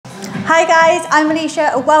Hi guys, I'm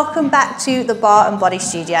Alicia and welcome back to the Barre and Body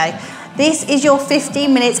studio. This is your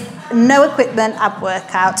 15 minutes, no equipment ab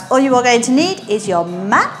workout. All you are going to need is your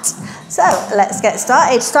mat. So let's get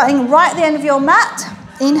started. Starting right at the end of your mat,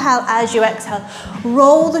 inhale as you exhale.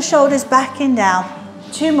 Roll the shoulders back and down.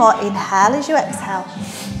 2 more, inhale as you exhale.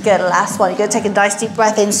 Good, last one. You're going to take a nice deep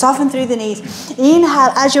breath in, soften through the knees.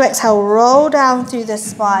 Inhale as you exhale, roll down through the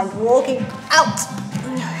spine, walking out.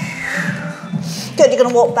 Good, you're going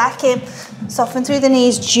to walk back in, soften through the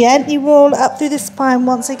knees, gently roll up through the spine.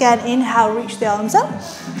 Once again, inhale, reach the arms up.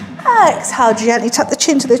 Exhale, gently tuck the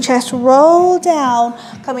chin to the chest, roll down,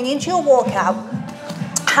 coming into your walkout.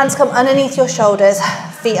 Hands come underneath your shoulders,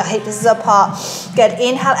 feet are hip distance apart. Good,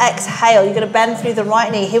 inhale, exhale, you're going to bend through the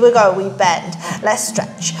right knee. Here we go, we bend, let's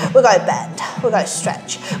stretch. We're going to bend, we're going to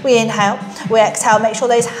stretch. We inhale, we exhale, make sure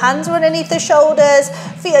those hands are underneath the shoulders.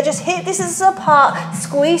 Feet are just hip distance apart.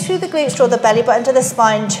 Squeeze through the glutes, draw the belly button to the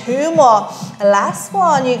spine. 2 more. Last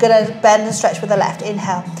one, you're going to bend and stretch with the left.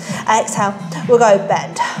 Inhale, exhale, we'll go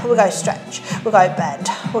bend, we'll go stretch, we'll go bend,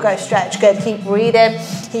 we'll go stretch. Good, keep breathing.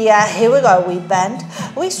 Here we go, we bend,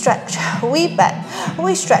 we stretch, we bend,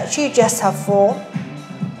 we stretch. You just have 4.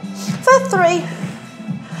 For 3,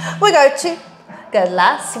 we go 2. Good,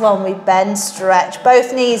 last one, we bend, stretch.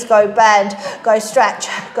 Both knees go bend, go stretch,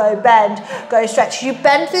 go bend, go stretch. You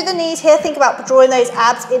bend through the knees here. Think about drawing those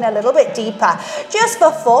abs in a little bit deeper. Just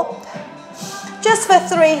for 4, just for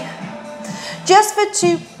 3, just for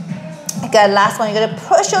 2. Good, last one, you're going to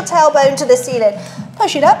push your tailbone to the ceiling.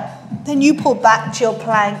 Push it up, then you pull back to your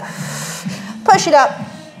plank. Push it up,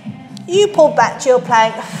 you pull back to your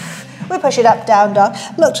plank. We push it up, down dog.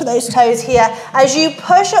 Look to those toes here. As you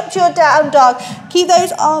push up to your down dog, keep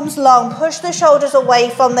those arms long. Push the shoulders away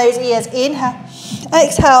from those ears. Inhale,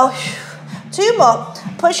 exhale. 2 more.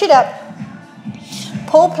 Push it up.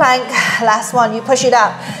 Pull plank. Last one. You push it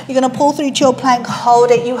up. You're going to pull through to your plank.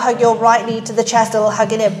 Hold it. You hug your right knee to the chest. A little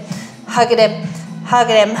hug it in. Hug it in. Hug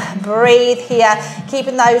it in. Breathe here.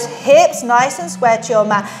 Keeping those hips nice and square to your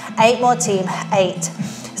mat. 8 more, team. 8.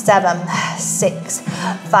 7, 6,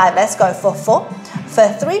 5. Let's go for 4. For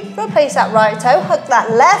 3, replace that right toe. Hug that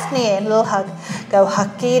left knee in. Little hug. Go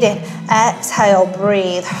hug it in. Exhale,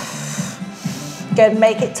 breathe. Good,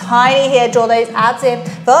 make it tiny here. Draw those abs in.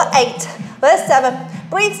 For 8, for 7,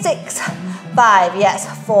 breathe 6, 5,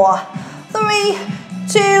 yes, 4, 3,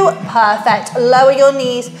 2, perfect. Lower your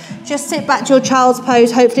knees. Just sit back to your child's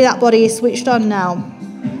pose. Hopefully that body is switched on now.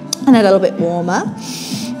 And a little bit warmer.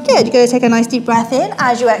 Good, you're going to take a nice deep breath in.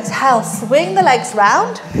 As you exhale, swing the legs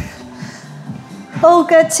round. All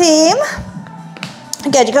good, team.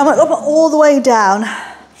 Good, you're going to come all the way down.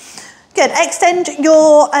 Good, extend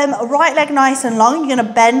your right leg nice and long. You're going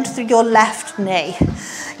to bend through your left knee.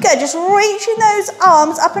 Good, just reaching those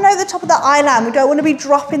arms up and over the top of the eye line. We don't want to be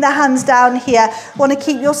dropping the hands down here. We want to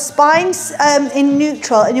keep your spine in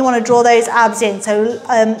neutral and you want to draw those abs in so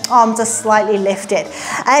arms are slightly lifted.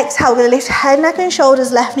 Exhale, we're going to lift head, neck and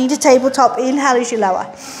shoulders, left knee to tabletop. Inhale as you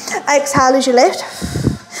lower. Exhale as you lift.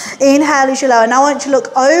 Inhale as you lower. Now I want you to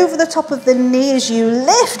look over the top of the knee as you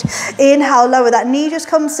lift. Inhale, lower. That knee just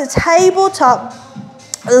comes to tabletop.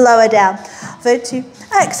 Lower down. For 2.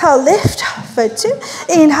 Exhale, lift. For 2.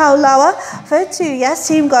 Inhale, lower. For 2. Yes,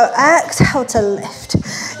 team, go. Exhale to lift.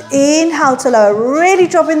 Inhale to lower. Really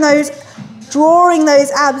drawing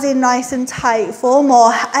those abs in nice and tight. 4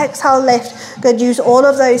 more. Exhale, lift. Good, use all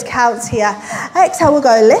of those counts here. Exhale, we'll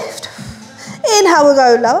go lift. Inhale, we'll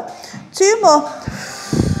go lower. 2 more.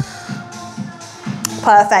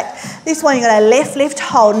 Perfect. This one, you're going to lift, lift,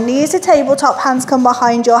 hold. Knees to tabletop, hands come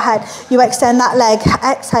behind your head. You extend that leg.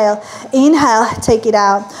 Exhale. Inhale, take it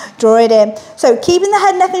out. Draw it in. So keeping the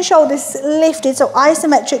head, neck and shoulders lifted. So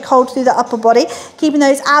isometric hold through the upper body. Keeping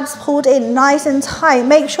those abs pulled in nice and tight.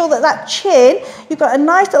 Make sure that that chin, you've got a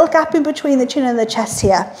nice little gap in between the chin and the chest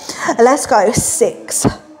here. Let's go. 6.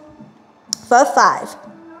 For 5.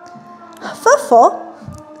 For 4.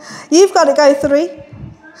 You've got to go 3.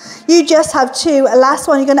 You just have 2. Last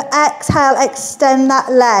one, you're going to exhale, extend that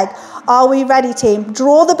leg. Are we ready, team?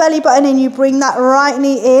 Draw the belly button in. You bring that right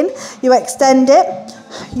knee in. You extend it.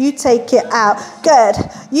 You take it out. Good.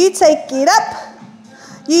 You take it up.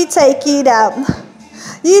 You take it out.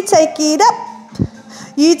 You take it up.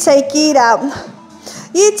 You take it out.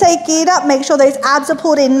 You take it up. Make sure those abs are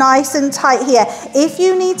pulled in nice and tight here. If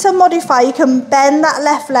you need to modify, you can bend that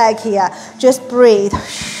left leg here. Just breathe.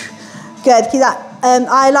 Good. Keep that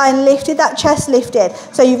eye line lifted, that chest lifted.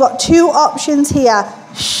 So you've got 2 options here.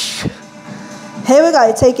 Here we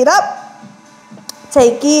go. Take it up.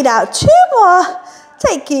 Take it out. 2 more.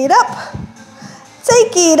 Take it up.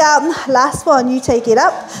 Take it out. Last one. You take it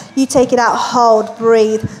up. You take it out. Hold.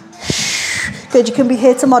 Breathe. Good, you can be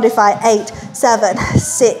here to modify. 8, 7,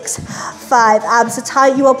 6, 5. Abs are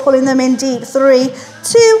tight, you are pulling them in deep. 3,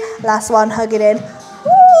 2, last one, hug it in.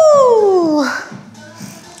 Woo!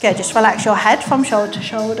 Good, just relax your head from shoulder to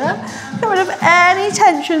shoulder. Get rid of any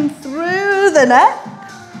tension through the neck.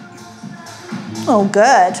 Oh,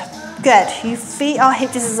 good. Good. Your feet are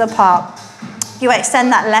hip distance apart. You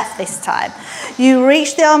extend that left this time. You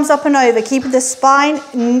reach the arms up and over, keeping the spine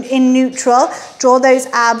in neutral. Draw those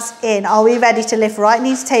abs in. Are we ready to lift? Right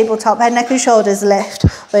knee to tabletop, head, neck and shoulders lift.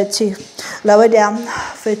 For 2. Lower down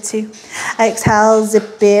for 2. Exhale,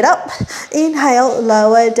 zip it up. Inhale,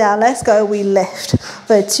 lower down. Let's go. We lift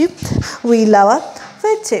for 2. We lower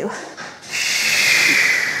for 2.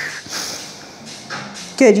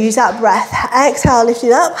 Good. Use that breath. Exhale, lift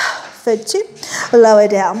it up for 2. Lower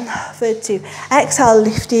down for 2. Exhale,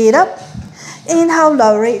 lift it up. Inhale,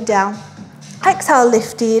 lower it down. Exhale,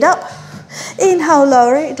 lift it up. Inhale,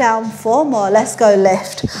 lower it down. 4 more. Let's go.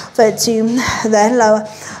 Lift for 2. Then lower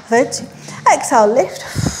for 2. Exhale, lift.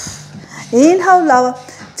 Inhale, lower.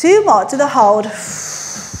 2 more to the hold.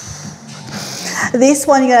 This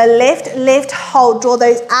one, you're going to lift, lift, hold. Draw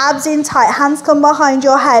those abs in tight. Hands come behind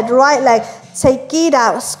your head. Right leg. Take it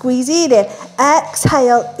out, squeeze it in.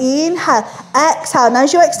 Exhale, inhale, exhale. Now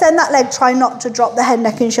as you extend that leg, try not to drop the head,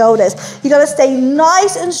 neck and shoulders. You got to stay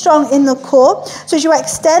nice and strong in the core. So as you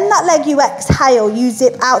extend that leg, you exhale. You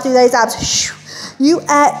zip out through those abs. You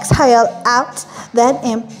exhale out, then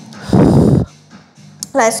in.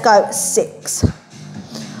 Let's go. 6.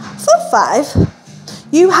 For 5.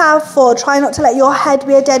 You have 4. Try not to let your head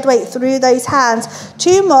be a dead weight through those hands.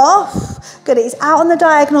 2 more. Good, it's out on the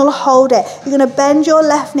diagonal, hold it. You're going to bend your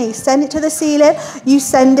left knee, send it to the ceiling, you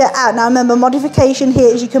send it out. Now remember, modification here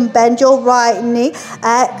is you can bend your right knee,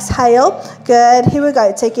 exhale, good, here we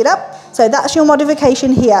go, take it up. So that's your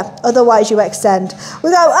modification here, otherwise you extend. We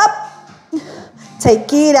go up,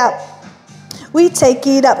 take it out. We take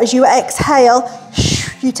it up, as you exhale,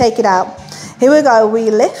 you take it out. Here we go, we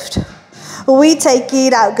lift, we take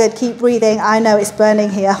it out, good, keep breathing, I know it's burning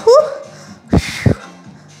here. Whew.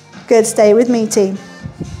 Good, stay with me, team.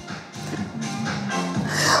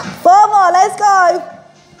 4 more, let's go.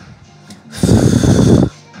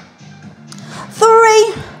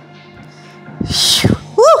 3.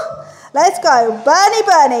 Woo. Let's go, Bernie,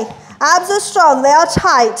 Bernie. Abs are strong, they are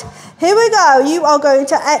tight. Here we go, you are going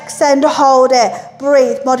to extend, hold it,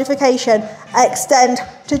 breathe, modification, extend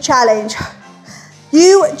to challenge.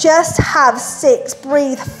 You just have 6,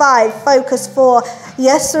 breathe, 5, focus, 4,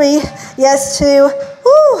 yes 3, yes 2,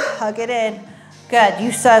 woo, hug it in. Good,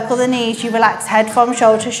 you circle the knees, you relax head from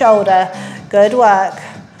shoulder to shoulder. Good work.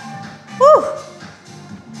 Woo.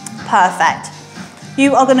 Perfect.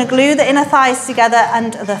 You are going to glue the inner thighs together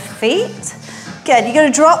and the feet. Good, you're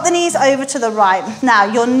going to drop the knees over to the right. Now,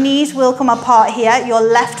 your knees will come apart here. Your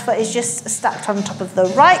left foot is just stacked on top of the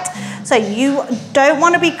right. So you don't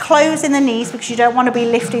want to be closing the knees because you don't want to be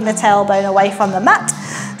lifting the tailbone away from the mat.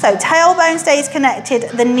 So tailbone stays connected,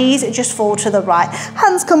 the knees just fall to the right.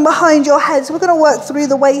 Hands come behind your head. So we're going to work through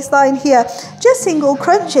the waistline here. Just single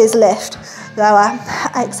crunches, lift, lower,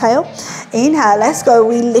 exhale, inhale, let's go.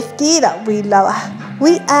 We lift it up, we lower,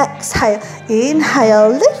 we exhale, inhale,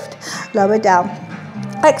 lift, lower down,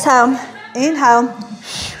 exhale, inhale.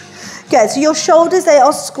 Good, so your shoulders, they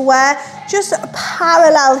are square, just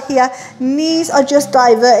parallel here. Knees are just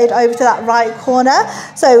diverted over to that right corner.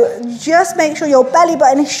 So just make sure your belly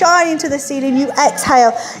button is shining to the ceiling. You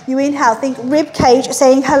exhale, you inhale. Think rib cage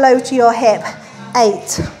saying hello to your hip.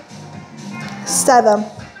 8, 7,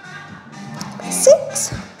 6,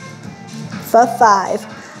 for 5.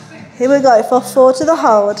 Here we go, for 4 to the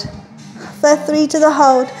hold. For 3 to the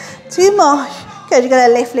hold. 2 more. Good, you're going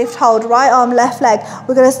to lift, lift, hold. Right arm, left leg.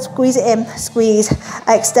 We're going to squeeze it in. Squeeze,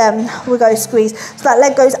 extend. We'll go squeeze. So that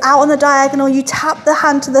leg goes out on the diagonal. You tap the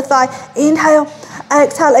hand to the thigh. Inhale,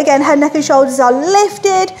 exhale. Again, head, neck and shoulders are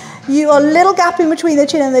lifted. You are a little gap in between the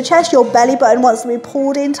chin and the chest. Your belly button wants to be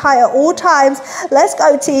pulled in tight at all times. Let's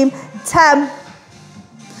go, team. 10,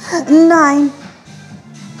 9.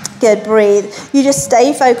 Good, breathe. You just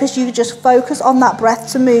stay focused. You just focus on that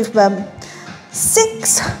breath to movement.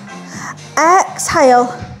 6. Exhale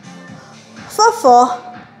for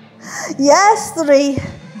 4. Yes, 3.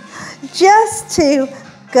 Just 2.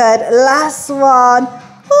 Good. Last one.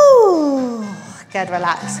 Ooh. Good.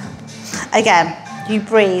 Relax. Again, you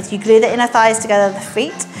breathe. You glue the inner thighs together, the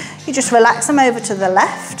feet. You just relax them over to the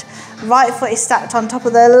left. Right foot is stacked on top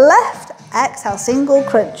of the left. Exhale. Single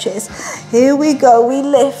crunches. Here we go. We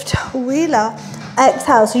lift. We lower.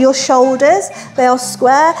 Exhale. So your shoulders, they are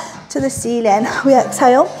square to the ceiling. We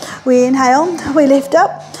exhale, we inhale, we lift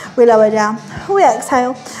up, we lower down, we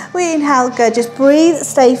exhale, we inhale, good, just breathe,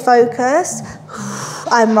 stay focused.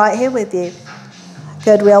 I'm right here with you.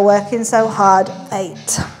 Good, we are working so hard. 8,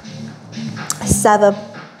 7,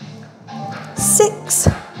 6,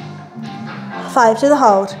 5 to the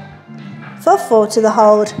hold, for 4 to the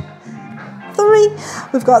hold, 3,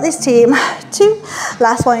 we've got this team, 2,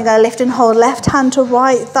 last one, you're going to lift and hold, left hand to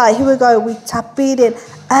right thigh, here we go, we tap it in,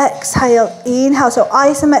 exhale, inhale, so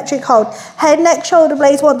isometric hold, head, neck, shoulder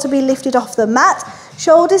blades want to be lifted off the mat,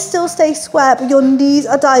 shoulders still stay square, but your knees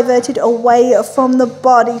are diverted away from the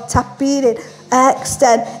body, tap it in,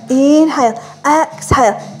 extend, inhale,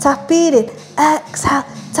 exhale, tap it in, exhale,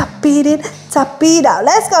 tap it in, tap it out,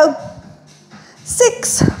 let's go,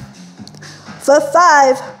 6, for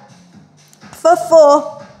 5, for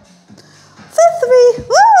 4, for 3,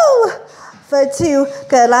 woo, for 2,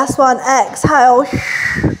 good, last one, exhale,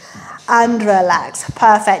 and relax,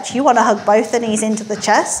 perfect, you want to hug both the knees into the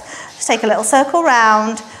chest, just take a little circle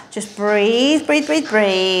round, just breathe, breathe, breathe,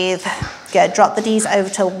 breathe, good, drop the knees over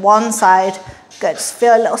to one side, good, just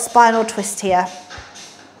feel a little spinal twist here,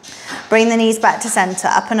 bring the knees back to center,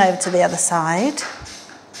 up and over to the other side,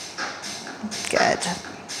 good.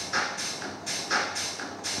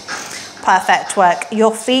 Perfect work.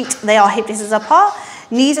 Your feet, they are hip distance apart.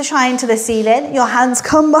 Knees are shining to the ceiling. Your hands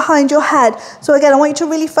come behind your head. So again, I want you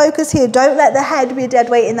to really focus here. Don't let the head be a dead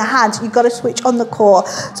weight in the hands. You've got to switch on the core.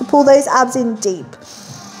 So pull those abs in deep.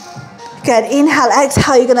 Good. Inhale,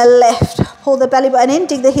 exhale. You're going to lift. Pull the belly button in.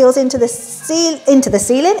 Dig the heels into the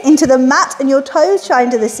ceiling, into the mat, and your toes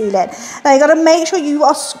shine to the ceiling. Now you've got to make sure you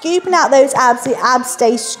are scooping out those abs. The abs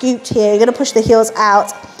stay scooped here. You're going to push the heels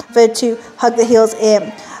out. For 2, hug the heels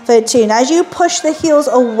in. For 2. Now as you push the heels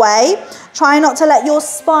away, try not to let your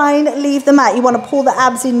spine leave the mat. You want to pull the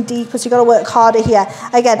abs in deeper, so you've got to work harder here.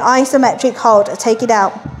 Again, isometric hold. Take it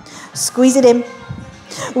out. Squeeze it in.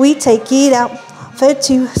 We take it out. For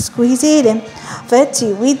 2. Squeeze it in. For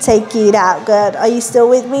 2. We take it out. Good. Are you still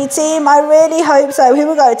with me, team? I really hope so. Here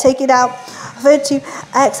we go. Take it out. For 2.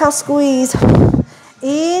 Exhale, squeeze.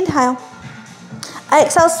 Inhale.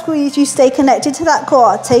 Exhale, squeeze. You stay connected to that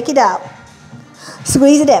core. Take it out.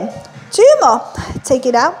 Squeeze it in. 2 more. Take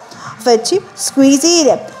it out. For 2. Squeeze it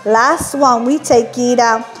in. Last one. We take it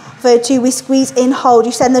out. For 2. We squeeze in. Hold.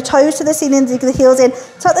 You send the toes to the ceiling. Dig the heels in.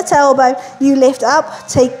 Tuck the tailbone. You lift up.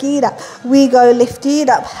 Take it up. We go. Lift it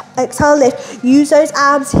up. Exhale. Lift. Use those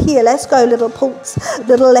abs here. Let's go. Little pulse.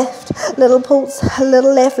 Little lift. Little pulse.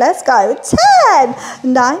 Little lift. Let's go. 10.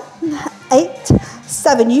 9. 8.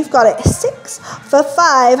 7. You've got it. 6. For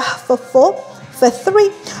 5. For 4. For 3,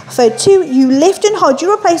 for 2, you lift and hold.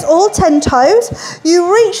 You replace all 10 toes.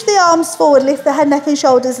 You reach the arms forward. Lift the head, neck and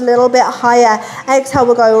shoulders a little bit higher. Exhale,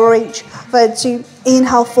 we'll go reach. For 2,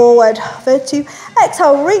 inhale forward. For 2,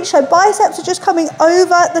 exhale, reach. So biceps are just coming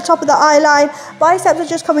over the top of the eye line. Biceps are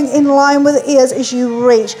just coming in line with the ears as you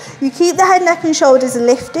reach. You keep the head, neck and shoulders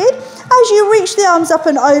lifted. As you reach the arms up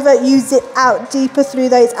and over, you zip out deeper through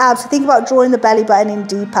those abs. So think about drawing the belly button in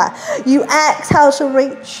deeper. You exhale to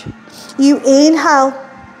reach. You inhale,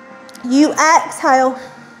 you exhale,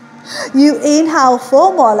 you inhale.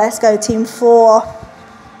 4 more. Let's go, team. 4.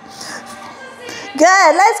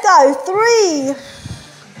 Good. Let's go.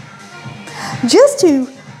 3. Just 2.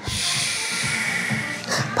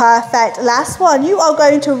 Perfect. Last one. You are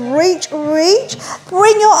going to reach.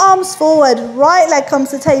 Bring your arms forward. Right leg comes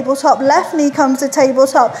to tabletop. Left knee comes to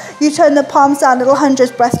tabletop. You turn the palms down. Little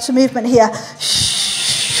hundreds breath to movement here.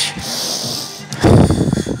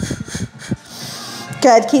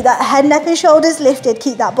 Good. Keep that head, neck and shoulders lifted.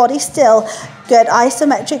 Keep that body still. Good.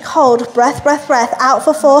 Isometric hold. Breath, breath, breath. Out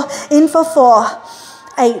for 4. In for 4.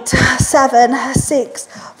 8, 7, 6,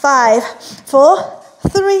 5, 4,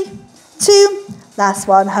 3, 2. Last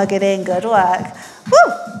one. Hug it in. Good work.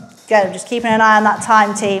 Woo. Good. Just keeping an eye on that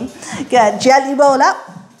time, team. Good. Gently roll up.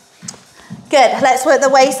 Good. Let's work the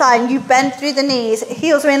waistline. You bend through the knees.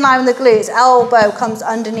 Heels are in line with the glutes. Elbow comes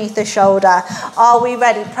underneath the shoulder. Are we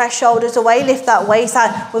ready? Press shoulders away. Lift that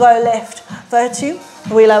waistline. We'll go lift. For 2.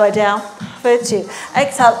 We lower down. For 2.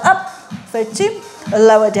 Exhale up. For 2.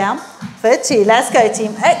 Lower down. For 2. Let's go,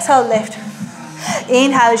 team. Exhale, lift.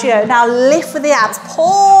 Inhale as you go. Now lift with the abs.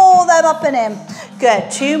 Pull them up and in.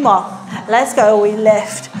 Good. 2 more. Let's go. We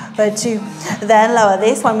lift. For 2, then lower.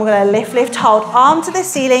 This one we're going to lift, lift, hold, arm to the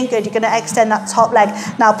ceiling. Good. You're going to extend that top leg.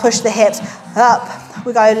 Now push the hips up.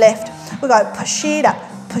 We go lift. We go push it up,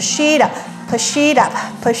 push it up, push it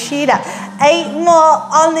up, push it up. 8 more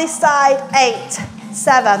on this side. 8,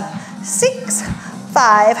 7, 6,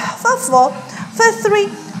 5, for 4, for 3,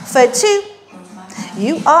 for 2.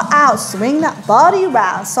 You are out. Swing that body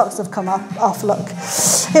round. Socks have come off. Look.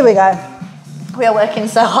 Here we go. We are working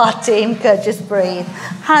so hard, team. Good, just breathe.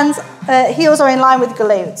 Hands, heels are in line with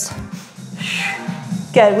glutes.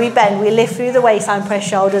 Good, we bend, we lift through the waistline, press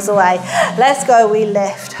shoulders away. Let's go, we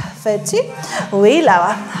lift for 2, we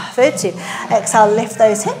lower for 2. Exhale, lift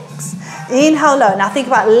those hips. Inhale, lower. Now think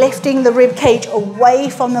about lifting the rib cage away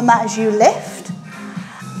from the mat as you lift.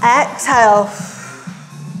 Exhale.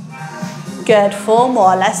 Good, 4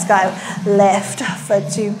 more, let's go. Lift for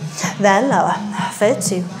 2, then lower for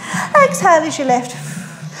 2. Exhale as you lift.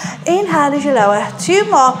 Inhale as you lower, 2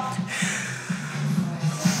 more.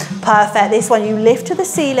 Perfect, this one you lift to the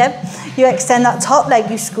ceiling, you extend that top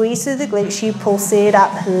leg, you squeeze through the glutes, you pulse it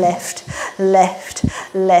up, lift, lift,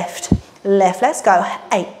 lift, lift. Let's go,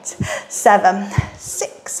 8, 7,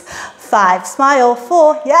 6, 5, smile,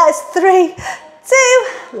 4, yes, 3,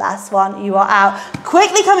 2, last one, you are out.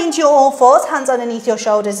 Quickly come into your all fours, hands underneath your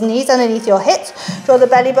shoulders, knees underneath your hips, draw the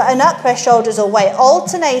belly button up, press shoulders away,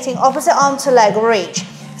 alternating opposite arm to leg, reach,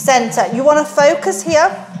 center. You want to focus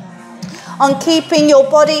here on keeping your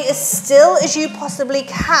body as still as you possibly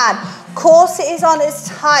can. Corset is on as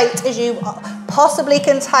tight as you possibly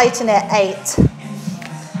can tighten it. 8,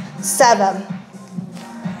 7,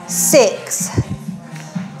 6,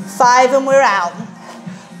 5, and we're out.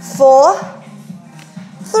 4,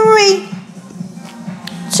 3,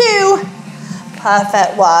 2,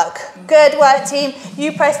 perfect work. Good work, team.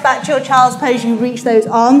 You press back to your child's pose, you reach those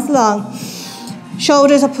arms long.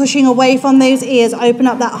 Shoulders are pushing away from those ears. Open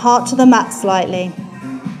up that heart to the mat slightly.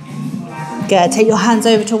 Good. Take your hands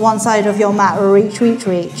over to one side of your mat. Reach, reach,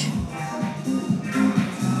 reach.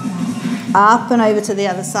 Up and over to the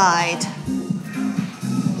other side.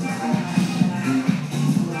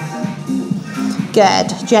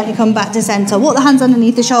 Good. Gently come back to center. Walk the hands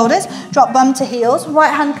underneath the shoulders. Drop bum to heels.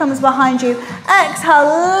 Right hand comes behind you.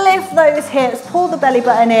 Exhale, lift those hips. Pull the belly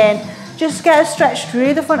button in. Just get a stretch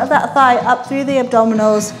through the front of that thigh, up through the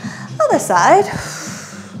abdominals. Other side.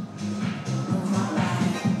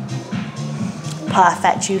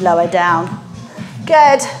 Perfect, you lower down.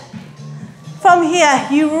 Good. From here,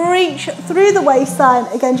 you reach through the waistline.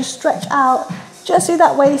 Again, just stretch out, just through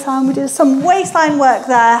that waistline. We did some waistline work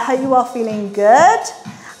there. Hope you are feeling good.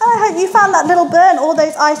 And I hope you found that little burn, all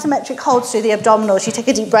those isometric holds through the abdominals. You take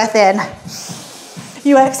a deep breath in.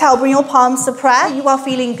 You exhale, bring your palms to prayer. You are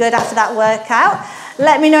feeling good after that workout.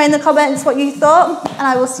 Let me know in the comments what you thought, and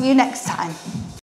I will see you next time.